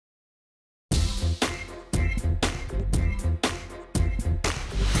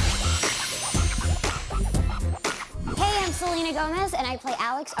Selena Gomez, and I play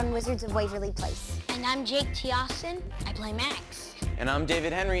Alex on Wizards of Ueyvërli Plейс. And I'm Jake Tiassen. I play Max. And I'm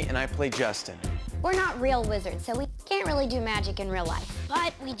David Henry, and I play Justin. We're not real wizards, so we can't really do magic in real life.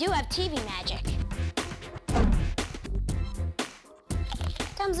 But we do have TV magic.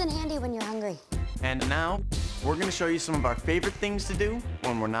 Comes in handy when you're hungry. And now, we're gonna show you some of our favorite things to do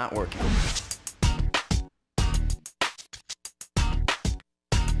when we're not working.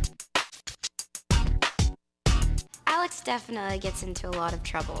 Alex definitely gets into a lot of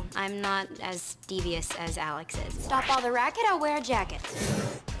trouble. I'm not as devious as Alex is. Stop all the racket, I'll wear a jacket.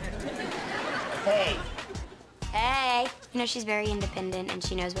 Hey! Hey! You know, she's very independent and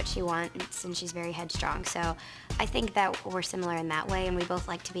she knows what she wants and she's very headstrong. So I think that we're similar in that way, and we both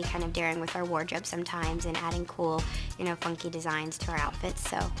like to be kind of daring with our wardrobe sometimes and adding cool, you know, funky designs to our outfits.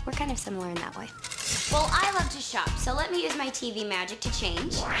 So we're kind of similar in that way. Well, I love to shop, so let me use my TV magic to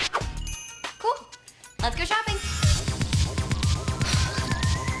change. Cool. Let's go shopping.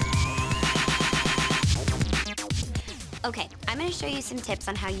 Okay, I'm gonna show you some tips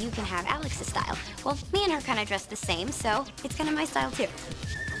on how you can have Alex's style. Well, me and her kind of dress the same, so it's kind of my style too.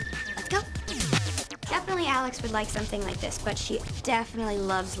 Let's go. Definitely Alex would like something like this, but she definitely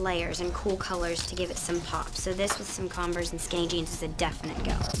loves layers and cool colors to give it some pop. So this with some Converse and skinny jeans is a definite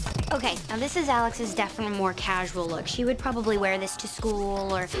go. Okay, now this is Alex's definitely more casual look. She would probably wear this to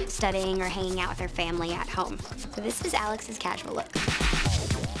school or studying or hanging out with her family at home. So this is Alex's casual look.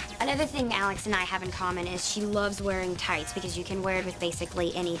 Another thing Alex and I have in common is she loves wearing tights because you can wear it with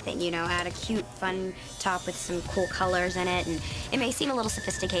basically anything, you know, add a cute, fun top with some cool colors in it, and it may seem a little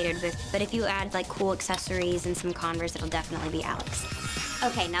sophisticated, but if you add like cool accessories and some Converse, it'll definitely be Alex.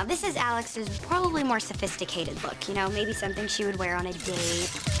 Okay, now this is Alex's probably more sophisticated look, you know, maybe something she would wear on a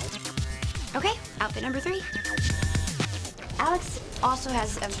date. Okay, outfit number 3. Alex also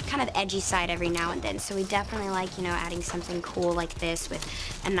has a kind of edgy side every now and then, so we definitely like, you know, adding something cool like this with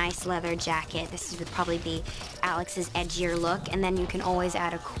a nice leather jacket. This would probably be Alex's edgier look, and then you can always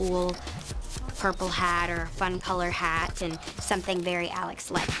add a cool purple hat or a fun color hat and something very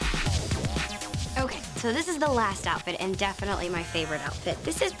Alex-like. Okay, so this is the last outfit and definitely my favorite outfit.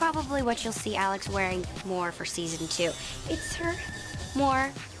 This is probably what you'll see Alex wearing more for season 2. It's her more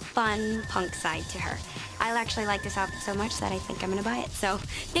fun punk side to her. I actually like this outfit so much that I think I'm gonna buy it. So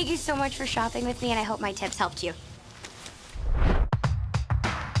thank you so much for shopping with me, and I hope my tips helped you.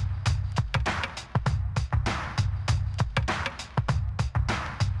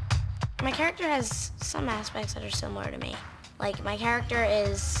 My character has some aspects that are similar to me. Like, my character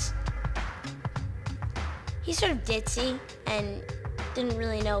is... he's sort of ditzy and didn't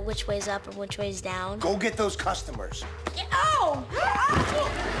really know which way's up and which way's down. Go get those customers. Oh!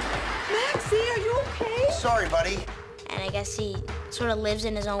 Maxie, are you okay? Sorry, buddy. And I guess he sort of lives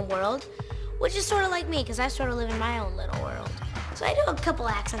in his own world, which is sort of like me, because I sort of live in my own little world. So I do a couple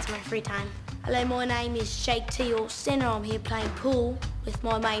accents in my free time. Hello, my name is Jake Tiassen, and I'm here playing pool with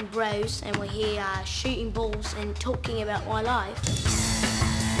my main bros, and we're here shooting balls and talking about my life.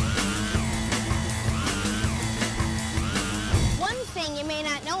 One thing you may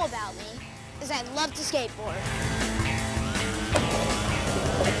not know about me is I love to skateboard.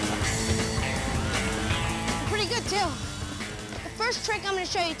 I'm pretty good, too. The first trick I'm going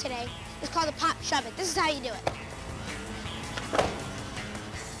to show you today is called the pop shove it. This is how you do it.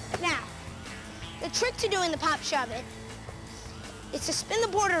 Now, the trick to doing the pop shove it is to spin the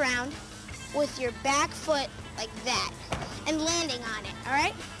board around with your back foot like that and landing on it, all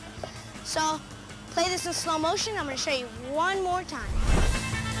right? So, play this in slow motion. I'm going to show you one more time.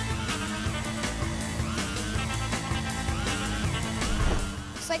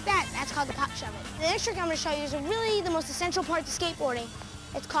 Just like that. That's called the pop shove it. The next trick I'm going to show you is really the most essential part to skateboarding.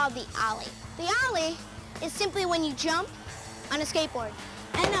 It's called the ollie. The ollie is simply when you jump on a skateboard.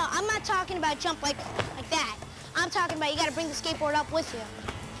 And no, I'm not talking about jump like that. I'm talking about you got to bring the skateboard up with you.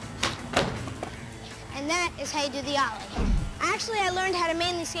 And that is how you do the ollie. Actually, I learned how to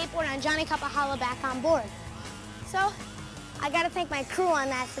mainly skateboard on Johnny Kapahala back on board. So, I got to thank my crew on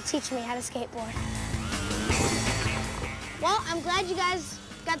that for teaching me how to skateboard. Well, I'm glad you guys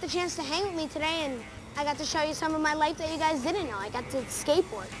got the chance to hang with me today, and I got to show you some of my life that you guys didn't know. I got to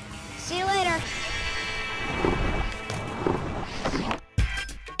skateboard. See you later.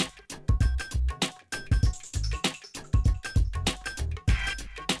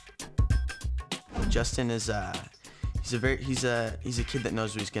 Justin is he's a kid that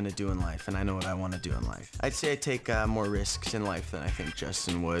knows what he's gonna do in life, and I know what I want to do in life. I'd say I take more risks in life than I think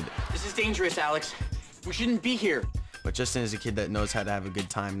Justin would. This is dangerous, Alex. We shouldn't be here. But Justin is a kid that knows how to have a good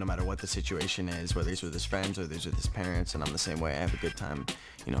time no matter what the situation is, whether he's with his friends or he's with his parents, and I'm the same way. I have a good time,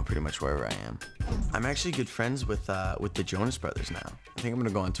 you know, pretty much wherever I am. I'm actually good friends with the Jonas Brothers now. I think I'm gonna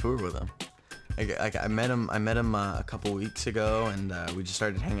go on tour with them. I met him a couple weeks ago, and we just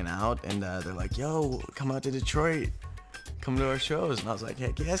started hanging out, and they're like, yo, come out to Detroit, come to our shows. And I was like,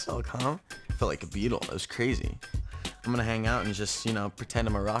 heck yes, I'll come. I felt like a Beatle. It was crazy. I'm gonna hang out and just, you know, pretend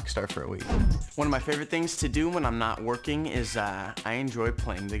I'm a rock star for a week. One of my favorite things to do when I'm not working is I enjoy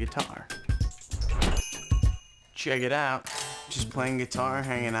playing the guitar. Check it out. Just playing guitar,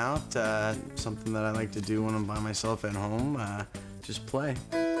 hanging out. Something that I like to do when I'm by myself at home. Just play.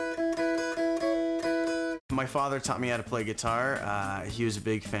 My father taught me how to play guitar. He was a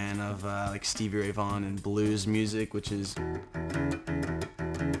big fan of like Stevie Ray Vaughan and blues music, which is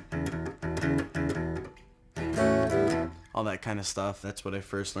all that kind of stuff. That's what I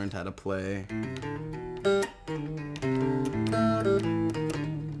first learned how to play.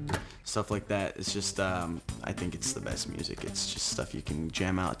 Stuff like that. It's just, I think it's the best music. It's just stuff you can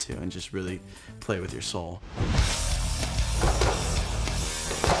jam out to and just really play with your soul.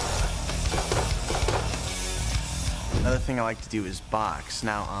 Another thing I like to do is box.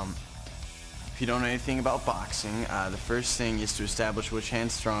 Now, if you don't know anything about boxing, the first thing is to establish which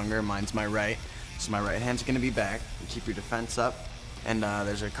hand's stronger. Mine's my right. So my right hand's gonna be back. You keep your defense up, and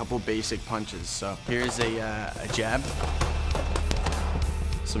there's a couple basic punches. So here's a jab.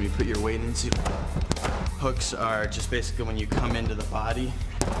 So you put your weight into. Hooks are just basically when you come into the body,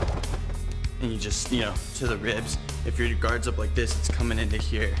 and you just, you know, to the ribs. If your guard's up like this, it's coming into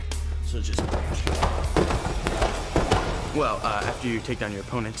here. So just. Well, after you take down your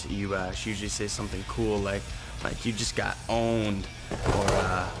opponent, you she usually says something cool like you just got owned,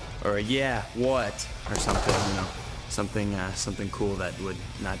 or yeah, what, or something, you know, something cool that would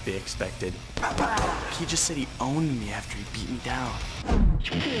not be expected. He just said he owned me after he beat me down.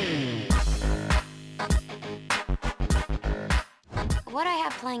 What I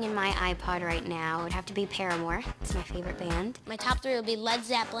have playing in my iPod right now would have to be Paramore. It's my favorite band. My top three would be Led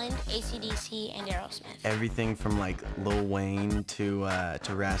Zeppelin, AC/DC, and Aerosmith. Everything from like Lil Wayne to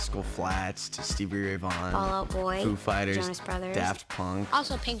Rascal Flatts to Stevie Ray Vaughan, Fall Out Boy, Foo Fighters, Jonas Brothers, Daft Punk,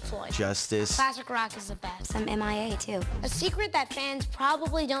 Also Pink Floyd. Justice. Classic rock is the best. some MIA too. A secret that fans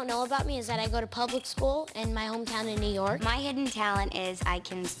probably don't know about me is that I go to public school in my hometown in New York. My hidden talent is I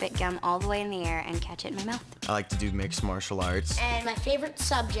can spit gum all the way in the air and catch it in my mouth. I like to do mixed martial arts. And my favorite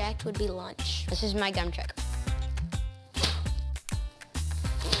subject would be lunch. This is my gum trick.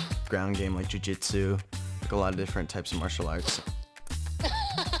 Ground game like jiu-jitsu, like a lot of different types of martial arts.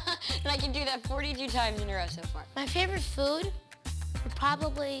 And I can do that 42 times in a row so far. My favorite food would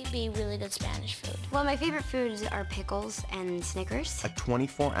probably be really good Spanish food. Well, my favorite foods are pickles and Snickers. A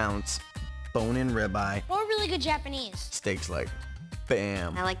 24-ounce bone-in ribeye. Or really good Japanese. Steaks like,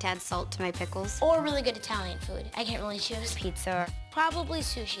 bam. I like to add salt to my pickles. Or really good Italian food. I can't really choose. Pizza. Probably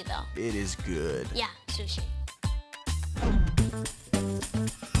sushi though. It is good. Yeah, sushi.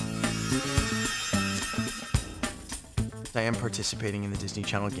 I am participating in the Disney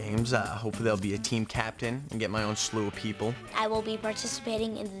Channel games. Hopefully I'll be a team captain and get my own slew of people. I will be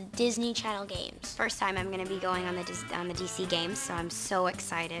participating in the Disney Channel games. First time I'm going to be going on the DC games, so I'm so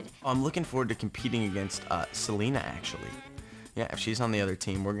excited. I'm looking forward to competing against Selena, actually. Yeah, if she's on the other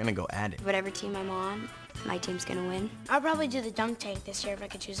team, we're gonna go at it. Whatever team I'm on, my team's going to win. I'll probably do the dunk tank this year if I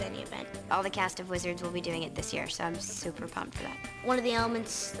could choose any event. All the cast of Wizards will be doing it this year, so I'm super pumped for that. One of the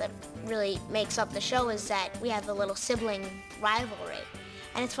elements that really makes up the show is that we have a little sibling rivalry.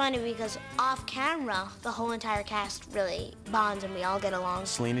 And it's funny because off camera, the whole entire cast really bonds and we all get along.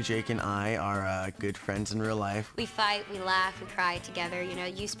 Selena, Jake, and I are good friends in real life. We fight, we laugh, we cry together. You know,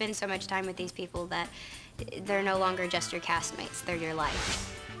 you spend so much time with these people that they're no longer just your castmates, they're your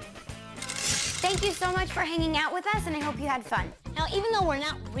life. Thank you so much for hanging out with us, and I hope you had fun. Now, even though we're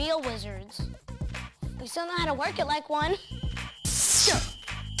not real wizards, we still know how to work it like one. Why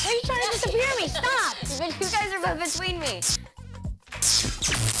are you trying to disappear me? Stop! You guys are both between me.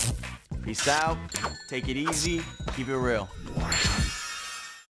 Peace out. Take it easy. Keep it real.